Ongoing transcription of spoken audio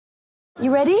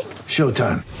You ready?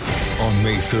 Showtime. On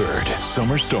May 3rd,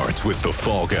 summer starts with The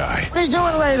Fall Guy. Let's do it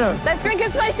later. Let's drink a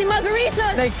spicy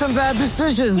margarita. Make some bad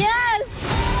decisions. Yes.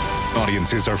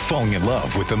 Audiences are falling in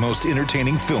love with the most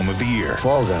entertaining film of the year.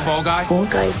 Fall Guy. Fall Guy? Fall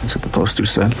Guy. That's what the poster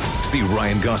said. See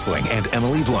Ryan Gosling and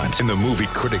Emily Blunt in the movie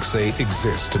critics say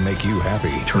exists to make you happy.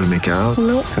 Trying to make it out?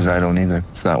 Nope. Because I don't either.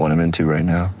 It's not what I'm into right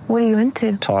now. What are you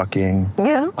into? Talking.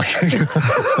 Yeah.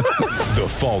 The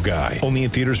Fall Guy. Only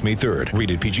in theaters May 3rd.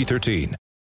 Rated PG-13.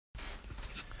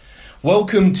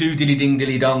 Welcome to Dilly Ding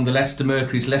Dilly Dong, the Leicester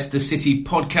Mercury's Leicester City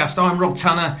podcast. I'm Rob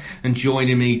Tanner, and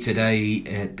joining me today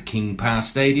at the King Power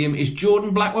Stadium is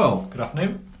Jordan Blackwell. Good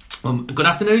afternoon. Good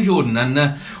afternoon, Jordan.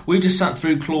 And we just sat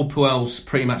through Claude Puel's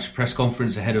pre-match press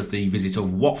conference ahead of the visit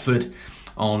of Watford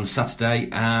on Saturday,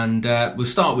 and we'll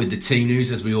start with the team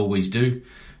news as we always do.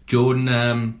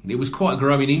 Jordan, it was quite a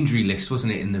growing injury list,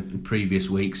 wasn't it, in the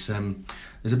previous weeks?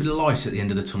 There's a bit of light at the end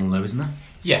of the tunnel, though, isn't there?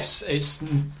 Yes, it's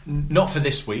not for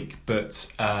this week, but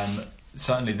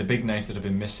certainly the big names that have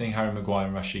been missing, Harry Maguire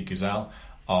and Rashid Ghazal,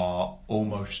 are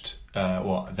almost,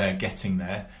 they're getting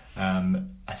there.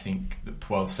 I think that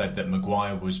Puel said that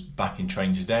Maguire was back in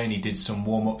training today and he did some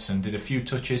warm-ups and did a few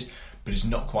touches, but he's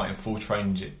not quite in full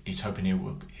training. He's hoping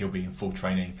he'll be in full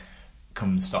training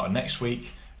come the start of next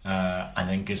week. And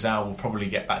then Ghazal will probably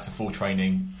get back to full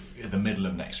training at the middle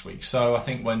of next week. So I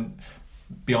think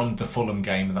beyond the Fulham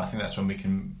game, I think that's when we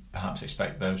can perhaps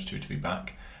expect those two to be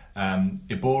back.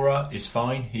 Iborra is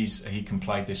fine. He can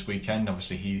play this weekend.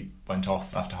 Obviously, he went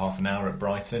off after half an hour at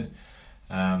Brighton.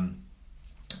 And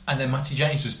then Matty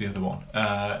James was the other one.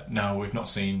 Now, we've not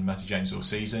seen Matty James all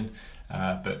season,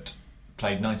 but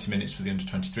played 90 minutes for the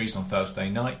under-23s on Thursday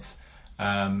night.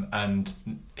 And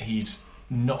he's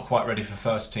not quite ready for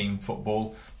first team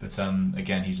football, but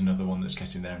again, he's another one that's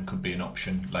getting there and could be an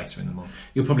option later in the month.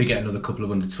 He'll probably get another couple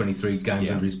of under-23s games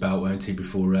under his belt, won't he,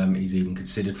 before he's even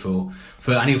considered for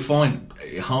and he'll find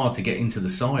it hard to get into the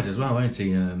side as well, won't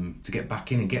he, to get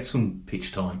back in and get some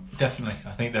pitch time. Definitely.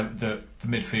 I think the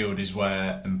midfield is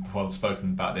where, and Puel's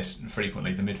spoken about this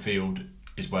frequently, the midfield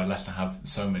is where Leicester have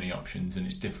so many options, and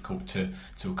it's difficult to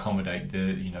accommodate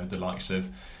the likes of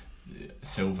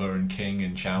Silva and King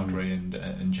and Chowdhury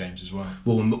and James as well.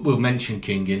 We'll mention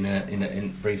King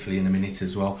in briefly in a minute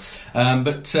as well.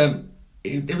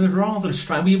 It was rather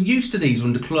strange. We were used to these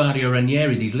under Claudio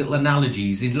Ranieri, these little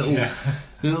analogies, these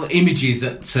little images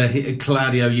that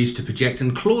Claudio used to project,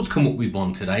 and Claude's come up with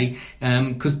one today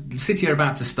because City are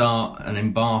about to start and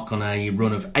embark on a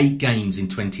run of 8 games in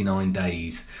 29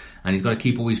 days. And he's got to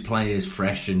keep all his players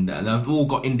fresh, and they've all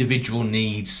got individual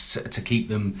needs to keep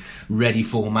them ready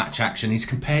for match action. He's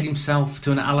compared himself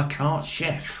to an a la carte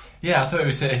chef. Yeah, I thought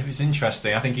it was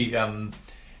interesting. I think he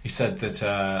said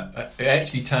that he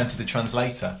actually turned to the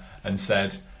translator and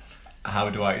said, "How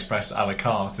do I express a la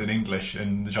carte in English?"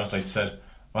 And the translator said,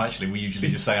 "Well, actually, we usually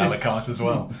just say a la carte as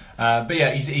well." But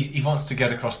yeah, he wants to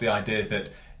get across the idea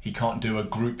that he can't do a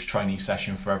group training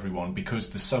session for everyone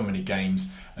because there's so many games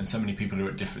and so many people who are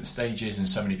at different stages, and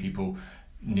so many people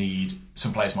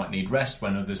some players might need rest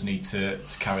when others need to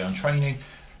carry on training.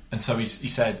 And so he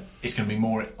said it's going to be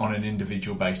more on an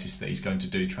individual basis that he's going to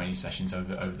do training sessions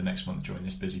over the next month during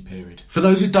this busy period. For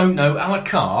those who don't know, a la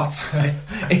carte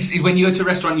is when you go to a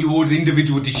restaurant, you order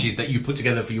individual dishes that you put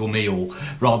together for your meal,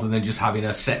 rather than just having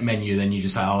a set menu. Then you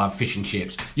just say, "I'll have fish and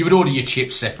chips." You would order your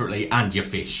chips separately and your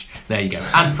fish. There you go,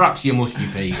 and perhaps your mushy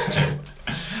peas too.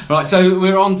 Right, so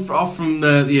we're off from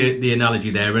the analogy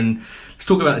there, and let's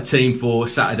talk about the team for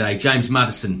Saturday. James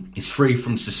Maddison is free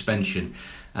from suspension.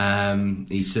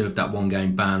 He served that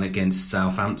 1-game ban against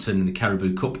Southampton in the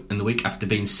Carabao Cup in the week after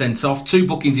being sent off. 2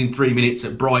 bookings in 3 minutes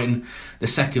at Brighton, the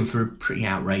second for a pretty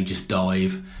outrageous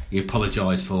dive. He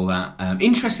apologised for that.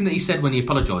 Interesting that he said when he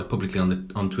apologised publicly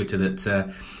on Twitter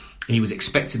that he was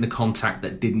expecting the contact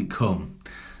that didn't come.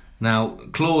 Now,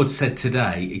 Claude said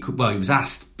today, he was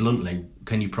asked bluntly,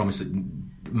 "Can you promise that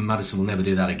Maddison will never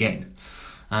do that again?"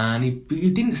 And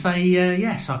he didn't say,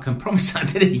 yes, I can promise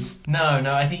that, did he? No,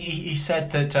 I think he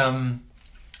said that,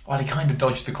 he kind of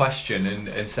dodged the question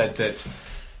and said that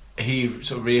he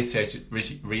sort of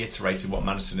reiterated what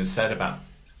Maddison had said about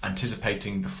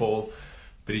anticipating the fall,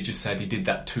 but he just said he did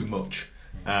that too much.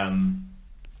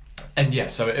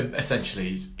 So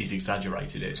essentially he's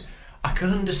exaggerated it. I can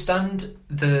understand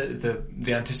the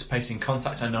anticipating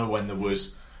contacts. I know when there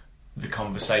was the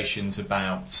conversations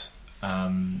about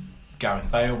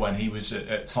Gareth Bale when he was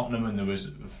at Tottenham, and there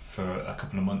was for a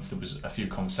couple of months there was a few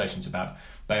conversations about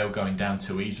Bale going down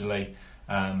too easily,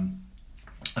 and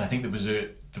I think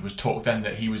there was talk then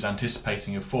that he was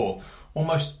anticipating a fall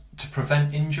almost to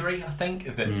prevent injury. I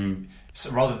think that so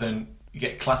rather than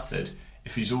get clattered,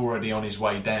 if he's already on his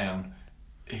way down,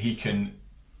 he can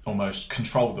almost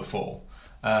control the fall.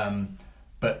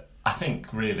 But I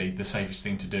think really the safest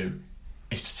thing to do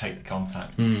is to take the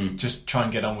contact. Just try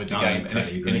and get on with the game.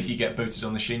 And if you get booted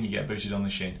on the shin, you get booted on the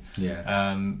shin. Yeah.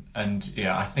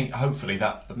 I think hopefully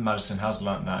that Maddison has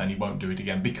learnt that and he won't do it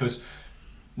again, because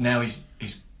now he's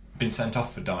been sent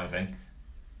off for diving.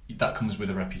 That comes with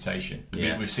a reputation.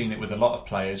 Yeah. We've seen it with a lot of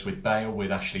players, with Bale,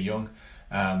 with Ashley Young,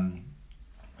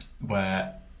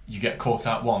 where you get caught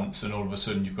out once and all of a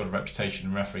sudden you've got a reputation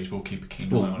and referees will keep a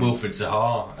keen eye on it. Wilfred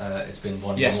Zaha has been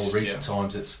one of the more recent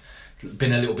times that's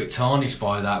been a little bit tarnished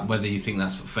by that. Whether you think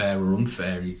that's fair or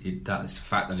unfair, that's the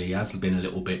fact that he has been a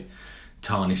little bit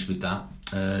tarnished with that,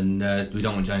 and we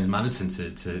don't want James Maddison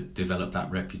to develop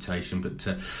that reputation, but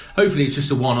hopefully it's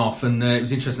just a one-off. And it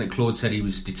was interesting that Claude said he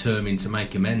was determined to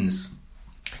make amends.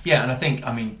 Yeah, and I think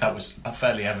that was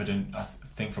fairly evident. I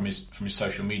think from his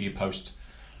social media post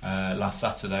last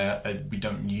Saturday. We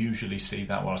don't usually see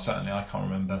that. Well, certainly I can't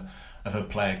remember of a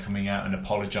player coming out and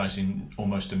apologising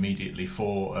almost immediately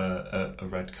for a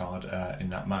red card in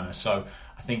that manner. So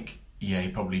I think, he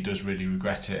probably does really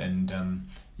regret it, and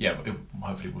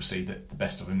hopefully we'll see the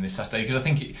best of him this Saturday, because I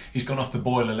think he's gone off the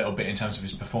boil a little bit in terms of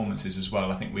his performances as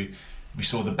well. I think we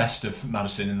saw the best of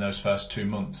Maddison in those first 2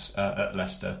 months at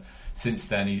Leicester. Since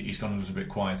then he's gone a little bit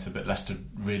quieter, but Leicester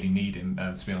really need him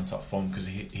to be on top form, because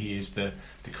he is the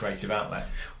creative outlet.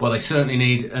 Well, they certainly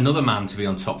need another man to be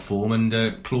on top form,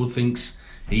 and Claude thinks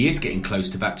he is getting close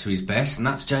to back to his best, and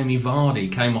that's Jamie Vardy. He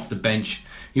came off the bench.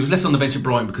 He was left on the bench at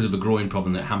Brighton because of a groin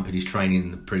problem that hampered his training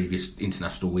in the previous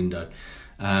international window.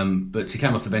 But he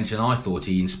came off the bench, and I thought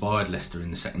he inspired Leicester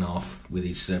in the second half with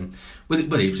his. It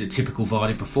was a typical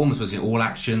Vardy performance, wasn't it? All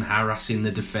action, harassing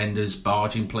the defenders,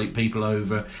 barging people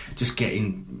over, just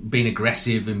being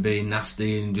aggressive and being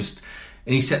nasty, and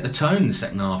he set the tone in the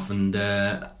second half. And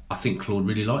I think Claude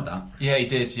really liked that. Yeah, he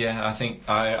did. Yeah, I think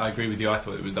I agree with you. I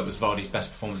thought that was Vardy's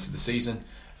best performance of the season,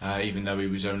 even though he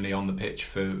was only on the pitch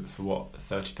for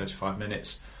 30-35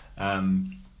 minutes.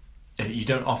 You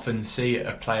don't often see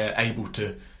a player able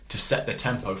to set the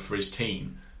tempo for his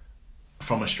team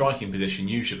from a striking position.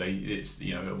 Usually it's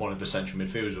one of the central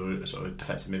midfielders or a sort of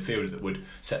defensive midfielder that would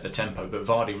set the tempo, but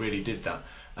Vardy really did that.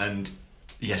 And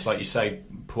yes, like you say,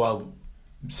 Puel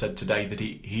said today that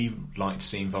he liked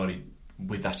seeing Vardy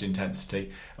with that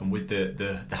intensity and with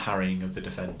the harrying of the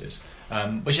defenders,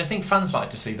 which I think fans like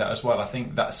to see that as well. I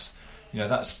think that's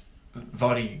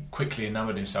Vardy quickly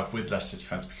enamoured himself with Leicester City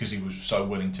fans because he was so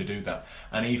willing to do that.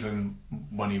 And even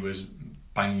when he was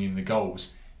banging in the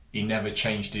goals, he never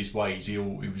changed his ways. He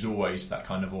was always that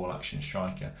kind of all-action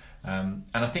striker. And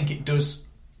I think it does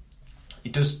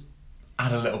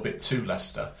add a little bit to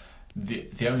Leicester.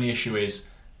 The only issue is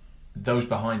those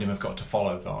behind him have got to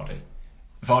follow Vardy.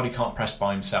 Vardy can't press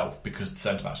by himself because the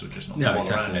centre-backs will just not around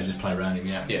him. They just play around him,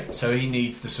 yeah. So he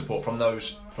needs the support from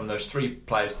those three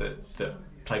players that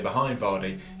play behind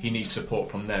Vardy. He needs support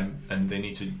from them, and they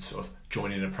need to sort of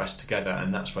join in and press together,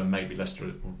 and that's when maybe Leicester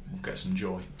will get some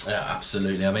joy. Yeah,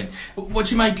 absolutely. I mean, what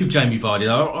do you make of Jamie Vardy?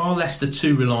 Are Leicester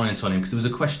too reliant on him? Because there was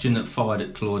a question that fired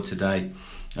at Claude today,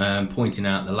 pointing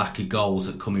out the lack of goals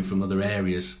that coming from other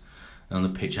areas on the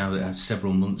pitch. How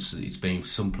several months it's been for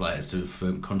some players who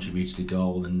have contributed a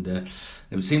goal, and there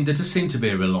does seem to be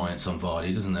a reliance on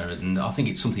Vardy, doesn't there? And I think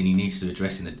it's something he needs to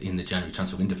address in the January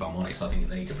transfer window. If I'm honest, I think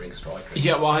they need to bring a striker.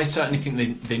 Yeah, well, I certainly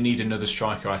think they need another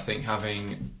striker. I think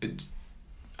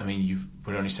you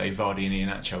would only say Vardy and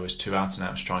Iheanacho as two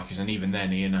out-and-out strikers, and even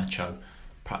then Iheanacho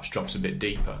perhaps drops a bit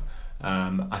deeper.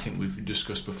 I think we've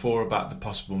discussed before about the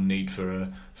possible need for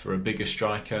a bigger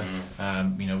striker,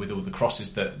 with all the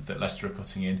crosses that Leicester are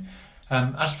putting in.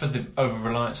 As for the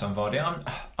over-reliance on Vardy,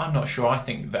 I'm not sure. I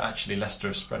think that actually Leicester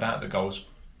have spread out the goals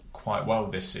quite well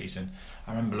this season.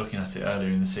 I remember looking at it earlier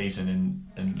in the season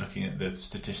and looking at the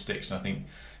statistics, and I think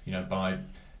by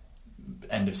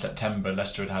end of September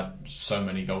Leicester had so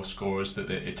many goal scorers that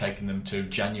it had taken them to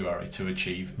January to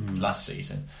achieve last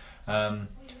season.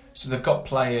 So they've got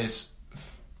players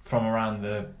from around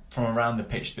the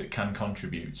pitch that can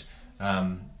contribute.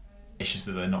 It's just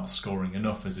that they're not scoring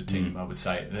enough as a team. I would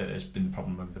say that has been the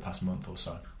problem over the past month or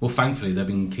so. Well, thankfully they've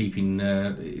been keeping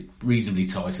reasonably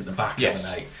tight at the back, haven't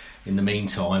they? In the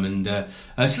meantime, and so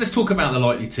let's talk about the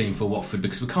likely team for Watford,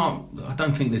 because I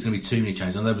don't think there's going to be too many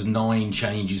changes. I know there was 9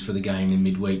 changes for the game in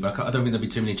midweek, but I don't think there'll be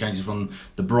too many changes from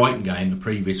the Brighton game the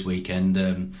previous weekend.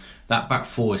 That back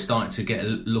four is starting to get a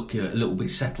little bit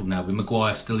settled now, with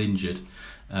Maguire still injured.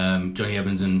 Johnny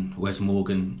Evans and Wes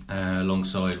Morgan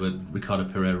alongside, with Ricardo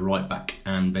Pereira right back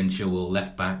and Ben Chilwell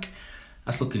left back.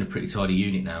 that's looking a pretty tidy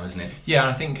unit now, isn't it? Yeah, and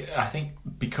I think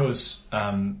because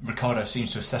Ricardo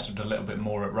seems to have settled a little bit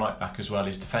more at right back as well.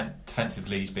 His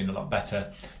defensively, he's been a lot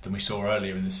better than we saw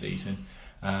earlier in the season.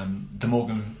 The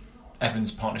Morgan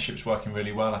Evans partnership's working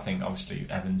really well. I think obviously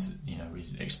Evans,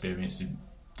 he's experienced, he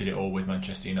did it all with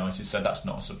Manchester United, so that's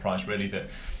not a surprise really that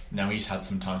now he's had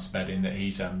some time to bed in, that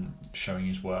he's showing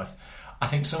his worth. I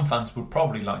think some fans would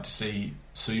probably like to see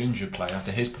Soyuncu play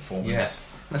after his performance. Yeah.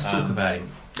 Let's talk about him.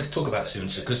 Let's talk about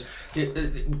Soyuncu, because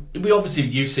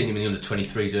you've seen him in the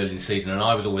under-23s early in the season, and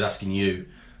I was always asking you,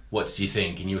 what did you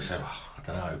think? And you were saying, I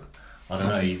don't know.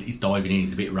 He's diving in.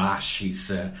 He's a bit rash.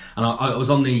 And I was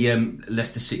on the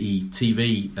Leicester City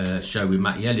TV show with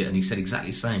Matty Elliott, and he said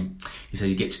exactly the same. He said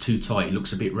he gets too tight. He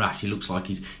looks a bit rash. He looks like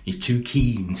he's too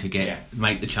keen to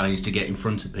make the challenge to get in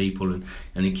front of people,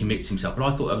 and he commits himself. But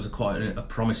I thought that was quite a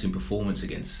promising performance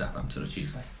against Southampton on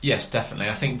Tuesday. Yes, definitely.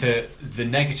 I think the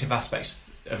negative aspects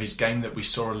of his game that we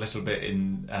saw a little bit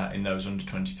in those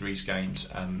under-23s games,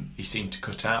 he seemed to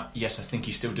cut out. Yes, I think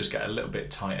he still does get a little bit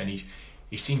tight, and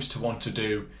he seems to want to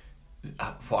do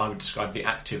what I would describe the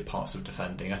active parts of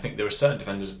defending. I think there are certain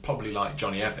defenders, probably like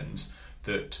Johnny Evans,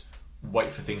 that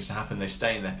wait for things to happen. They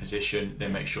stay in their position, they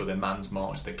make sure their man's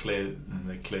marked, they clear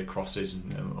crosses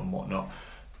and whatnot.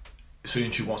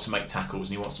 Soyuncu wants to make tackles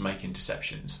and he wants to make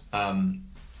interceptions.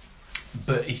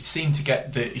 But he seemed to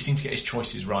get his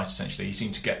choices right. Essentially, he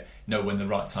seemed to know when the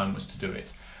right time was to do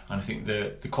it. And I think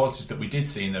the qualities that we did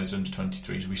see in those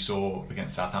under-23s, we saw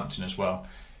against Southampton as well.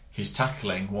 His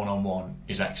tackling one-on-one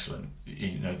is excellent.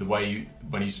 The way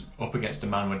when he's up against a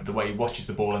man, the way he watches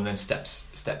the ball and then steps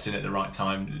in at the right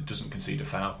time, doesn't concede a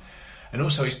foul. And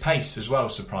also his pace as well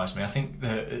surprised me. I think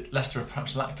Leicester have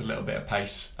perhaps lacked a little bit of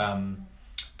pace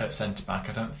at centre-back.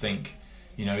 I don't think,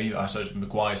 I suppose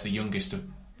Maguire's the youngest of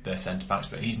their centre-backs,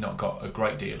 but he's not got a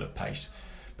great deal of pace.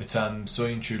 But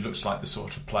Soyuncu looks like the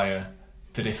sort of player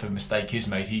that if a mistake is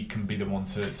made, he can be the one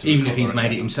to even if he's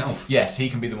made it himself. Yes, he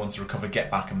can be the one to recover, get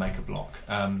back and make a block.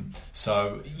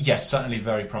 So yes, certainly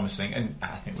very promising. And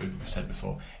I think we've said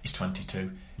before, he's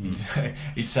 22.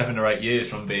 He's 7 or 8 years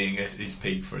from being at his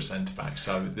peak for a centre-back,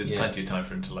 so there's plenty of time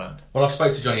for him to learn. Well, I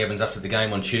spoke to Johnny Evans after the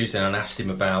game on Tuesday and asked him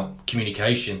about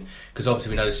communication, because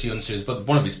obviously we know Soyuncu, but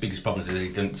one of his biggest problems is that he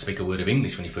didn't speak a word of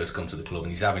English when he first come to the club,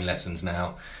 and he's having lessons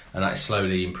now, and that's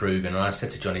slowly improving. And I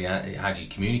said to Johnny, how do you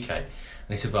communicate?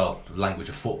 And he said, well, the language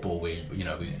of football, we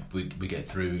get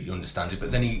through, you understand it.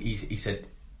 But then he said,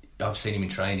 I've seen him in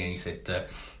training, and he said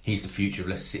he's the future of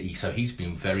Leicester City. So he's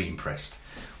been very impressed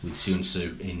with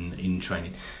Soyuncu in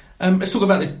training. Let's talk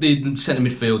about the centre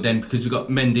midfield then, because we've got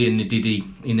Mendy and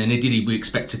Ndidi in there. Ndidi we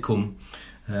expect to come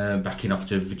back in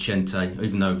after Vicente,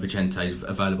 even though Vicente is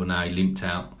available now. He limped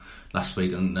out last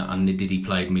week, and Ndidi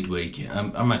played midweek. I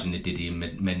imagine Ndidi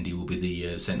and Mendy will be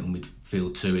the central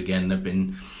midfield two again. They've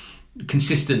been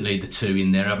consistently the two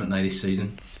in there, haven't they, this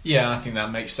season? Yeah, I think that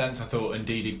makes sense. I thought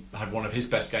Ndidi had one of his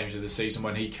best games of the season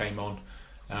when he came on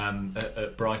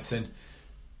at Brighton.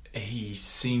 I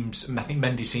think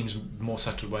Mendy seems more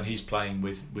settled when he's playing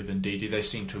with Ndidi. They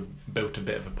seem to have built a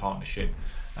bit of a partnership.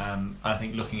 I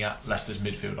think looking at Leicester's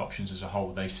midfield options as a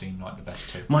whole, they seem like the best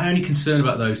two. My only concern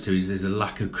about those two is there's a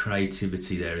lack of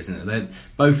creativity there, isn't there?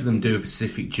 Both of them do a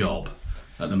specific job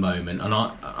at the moment, and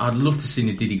I'd love to see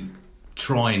Ndidi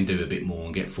try and do a bit more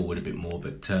and get forward a bit more,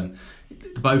 but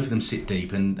both of them sit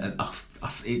deep, and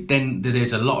then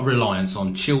there's a lot of reliance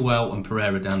on Chilwell and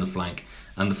Pereira down the flank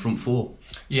and the front four.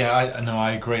 Yeah,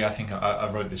 I agree. I think I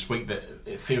wrote this week that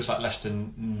it feels like Leicester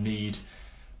need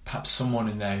perhaps someone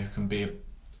in there who can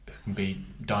be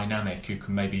dynamic, who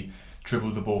can maybe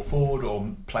dribble the ball forward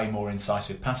or play more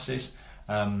incisive passes.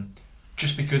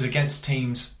 Just because against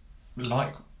teams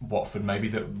like Watford maybe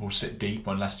that will sit deep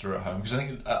when Leicester are at home, because I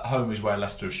think at home is where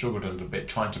Leicester have struggled a little bit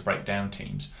trying to break down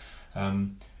teams.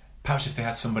 Perhaps if they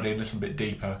had somebody a little bit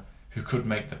deeper who could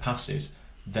make the passes,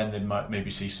 then they might maybe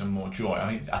see some more joy.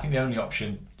 I think the only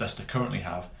option Leicester currently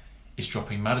have is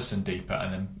dropping Maddison deeper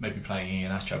and then maybe playing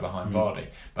Iheanacho behind Vardy,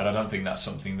 but I don't think that's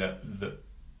something that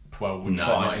Puel would try.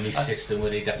 No, not in his system,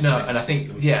 would he? No, and I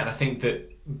think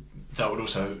that would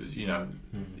also,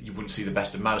 you wouldn't see the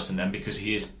best of Maddison then, because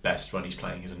he is best when he's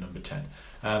playing as a number 10.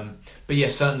 But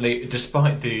yes, certainly,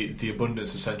 despite the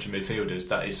abundance of central midfielders,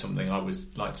 that is something I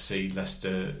would like to see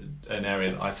Leicester, an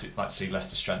area that I'd like to see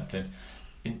Leicester strengthen.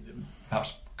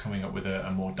 Perhaps coming up with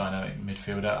a more dynamic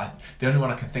midfielder. The only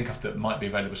one I can think of that might be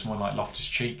available is someone like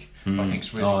Loftus-Cheek, who I think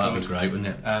is really good. That would be great, wouldn't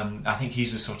it? I think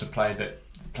he's the sort of player that,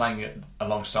 playing it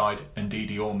alongside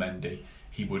Ndidi or Mendy,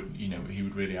 he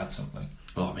would really add something.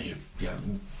 Well, I mean,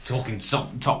 talking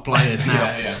top players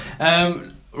now. Yeah.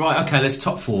 Right, okay, let's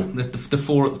top four. The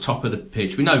four at the top of the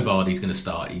pitch. We know Vardy's going to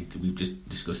start. We've just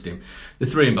discussed him. The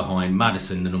three in behind,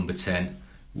 Maddison, the number 10.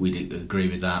 We'd agree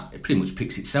with that. It pretty much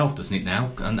picks itself, doesn't it,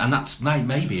 now? And that's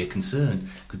maybe a concern.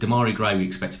 Because Damari Gray we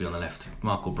expect to be on the left.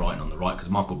 Michael Brighton on the right. Because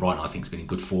Michael Brighton, I think, has been in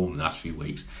good form in the last few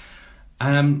weeks.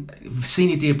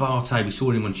 Senior Diabate, we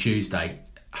saw him on Tuesday.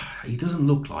 He doesn't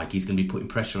look like he's going to be putting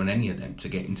pressure on any of them to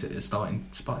get into the starting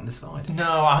spot in the side.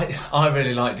 No, I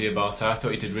really like Diabate. I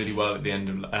thought he did really well at the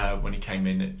end of when he came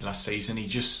in last season.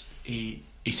 He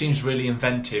seems really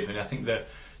inventive, and I think that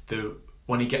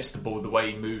when he gets the ball, the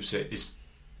way he moves it is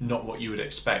not what you would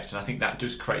expect, and I think that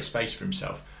does create space for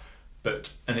himself.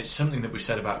 And it's something that we've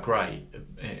said about Gray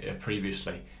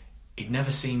previously. He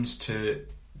never seems to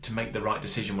make the right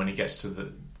decision when he gets to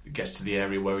the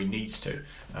area where he needs to.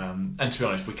 And to be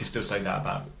honest, we can still say that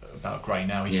about Gray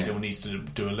now. He still needs to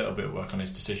do a little bit of work on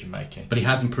his decision making. But he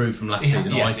has improved from last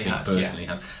season. I think personally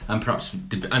has. And perhaps,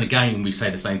 and again, we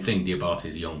say the same thing. Diabate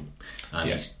is young, and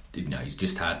he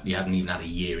hasn't even had a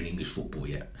year in English football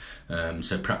yet.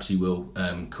 So perhaps he will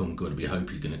come good. We hope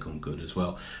he's going to come good as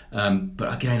well.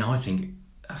 But again, I think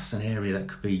that's an area that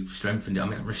could be strengthened. I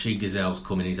mean, Rashid Gazzelle's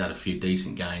coming. He's had a few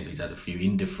decent games. He's had a few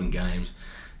indifferent games.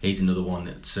 He's another one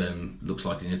that looks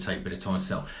like he's going to take a bit of time to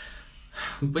settle.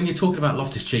 When you're talking about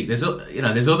Loftus-Cheek, there's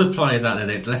other players out there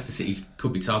that Leicester City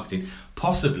could be targeting.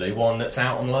 Possibly one that's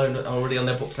out on loan, already on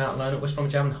their books, out on loan at West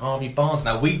Bromwich Albion, Harvey Barnes.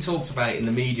 Now, we talked about it in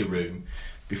the media room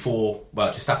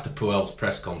just after Puel's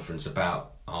press conference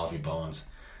about Harvey Barnes.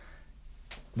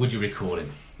 Would you recall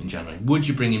him in January? Would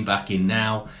you bring him back in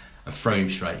now and throw him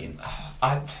straight in?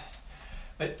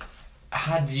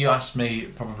 Had you asked me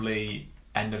probably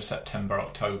end of September,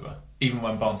 October, even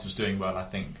when Barnes was doing well, I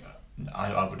think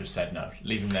I would have said no,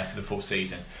 leave him there for the full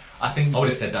season. I would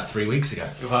have said that 3 weeks ago.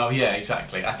 Well, yeah,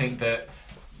 exactly. I think that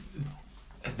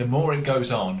the more it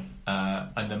goes on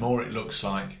and the more it looks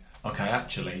like, okay,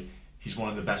 actually he's one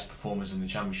of the best performers in the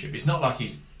Championship. It's not like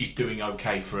he's doing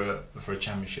okay for a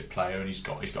Championship player and he's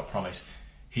got promise.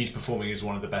 He's performing as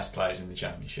one of the best players in the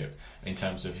Championship in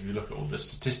terms of, if you look at all the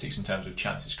statistics in terms of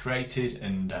chances created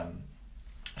and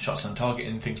shots on target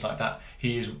and things like that,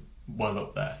 he is well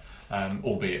up there,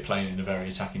 albeit playing in a very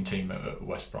attacking team at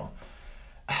West Brom.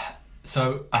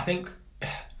 So I think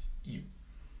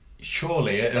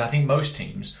surely, I think most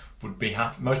teams would be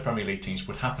most Premier League teams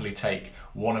would happily take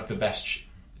one of the best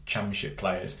Championship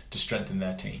players to strengthen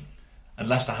their team, and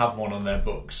Leicester have one on their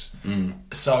books.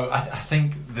 So I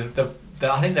think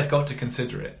I think they've got to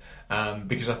consider it,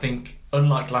 because I think,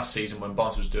 unlike last season when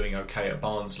Barnes was doing okay at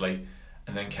Barnsley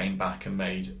and then came back and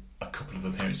made a couple of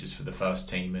appearances for the first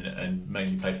team and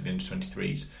mainly played for the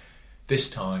under-23s, this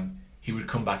time he would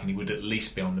come back and he would at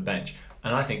least be on the bench.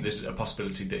 And I think there's a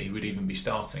possibility that he would even be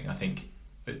starting. I think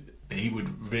he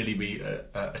would really be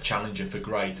a challenger for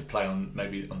Gray to play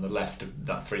maybe on the left of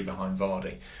that three behind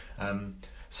Vardy.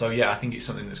 So yeah, I think it's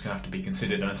something that's going to have to be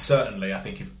considered. And certainly I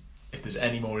think if there's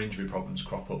any more injury problems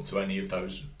crop up to any of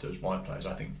those wide players,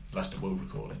 I think Leicester will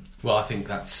recall him. Well, I think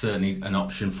that's certainly an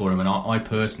option for him, and I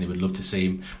personally would love to see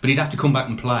him, but he'd have to come back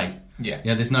and play. Yeah,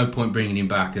 there's no point bringing him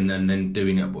back and then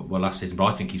doing it last season. But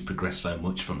I think he's progressed so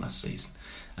much from last season,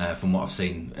 from what I've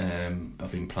seen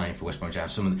of him playing for West Bromwich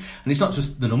Albion. And it's not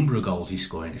just the number of goals he's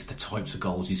scoring; it's the types of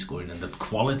goals he's scoring and the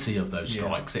quality of those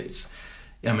strikes.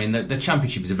 I mean, the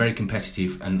Championship is a very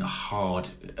competitive and hard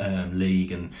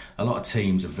league, and a lot of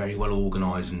teams are very well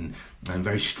organised and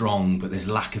very strong, but there's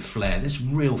lack of flair. There's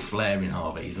real flair in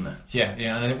Harvey, isn't there? Yeah,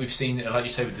 and I think we've seen, like you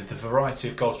say, with the variety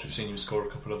of goals, we've seen him score a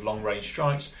couple of long-range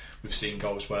strikes. We've seen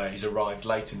goals where he's arrived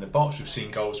late in the box. We've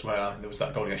seen goals where, I think there was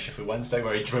that goal against Sheffield Wednesday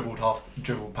where he dribbled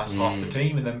past half the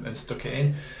team and stuck it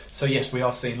in. So yes, we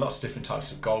are seeing lots of different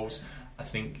types of goals. I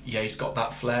think, he's got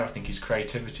that flair. I think his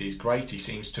creativity is great. He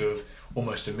seems to have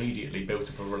almost immediately built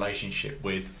up a relationship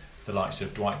with the likes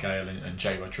of Dwight Gale and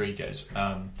Jay Rodriguez.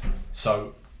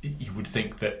 So you would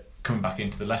think that coming back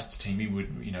into the Leicester team, he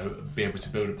would, be able to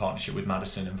build a partnership with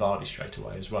Maddison and Vardy straight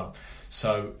away as well.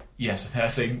 So yes, I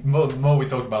think more we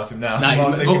talk about him now, the more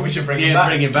I'm thinking we should bring him back.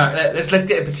 Bring him back. Let's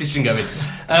get a petition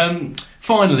going.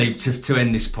 Finally, to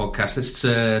end this podcast,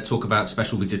 let's talk about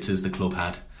special visitors the club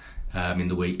had in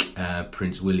the week.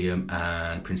 Prince William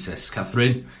and Princess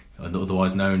Catherine,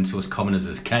 otherwise known to us commoners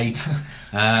as Kate,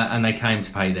 and they came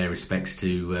to pay their respects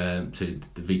to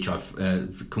the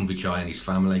Vichai and his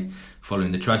family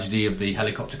following the tragedy of the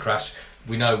helicopter crash.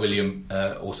 We know William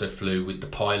also flew with the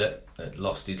pilot that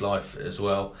lost his life as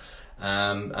well.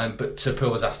 But Sir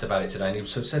Puel was asked about it today, and he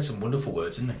said some wonderful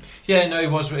words, didn't he? Yeah, no, he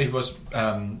was.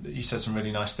 He said some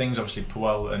really nice things. Obviously,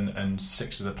 Puel and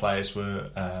 6 of the players were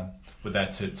were there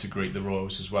to greet the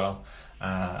Royals as well.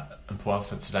 And Puel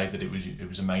said today that it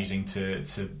was amazing to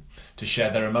share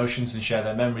their emotions and share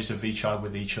their memories of Vichai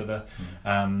with each other.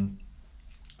 And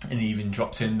he even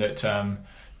dropped in that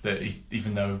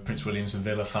even though Prince William's a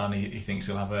Villa fan, he thinks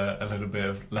he'll have a little bit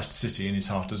of Leicester City in his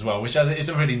heart as well, which I think is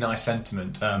a really nice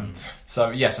sentiment. So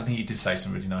yes, I think he did say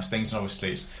some really nice things, and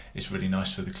obviously it's really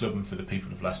nice for the club and for the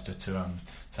people of Leicester to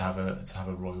have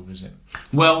a royal visit.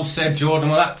 Well said, Jordan.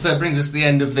 Well, that brings us to the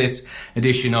end of this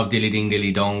edition of Dilly Ding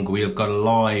Dilly Dong. We have got a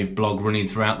live blog running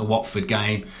throughout the Watford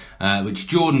game, which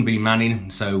Jordan be manning,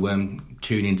 so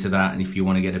tune into that. And if you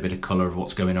want to get a bit of colour of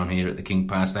what's going on here at the King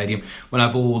Power Stadium, we'll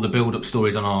have all the build-up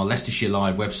stories on our Leicestershire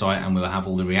Live website, and we'll have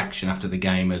all the reaction after the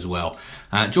game as well.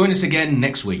 Join us again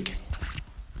next week.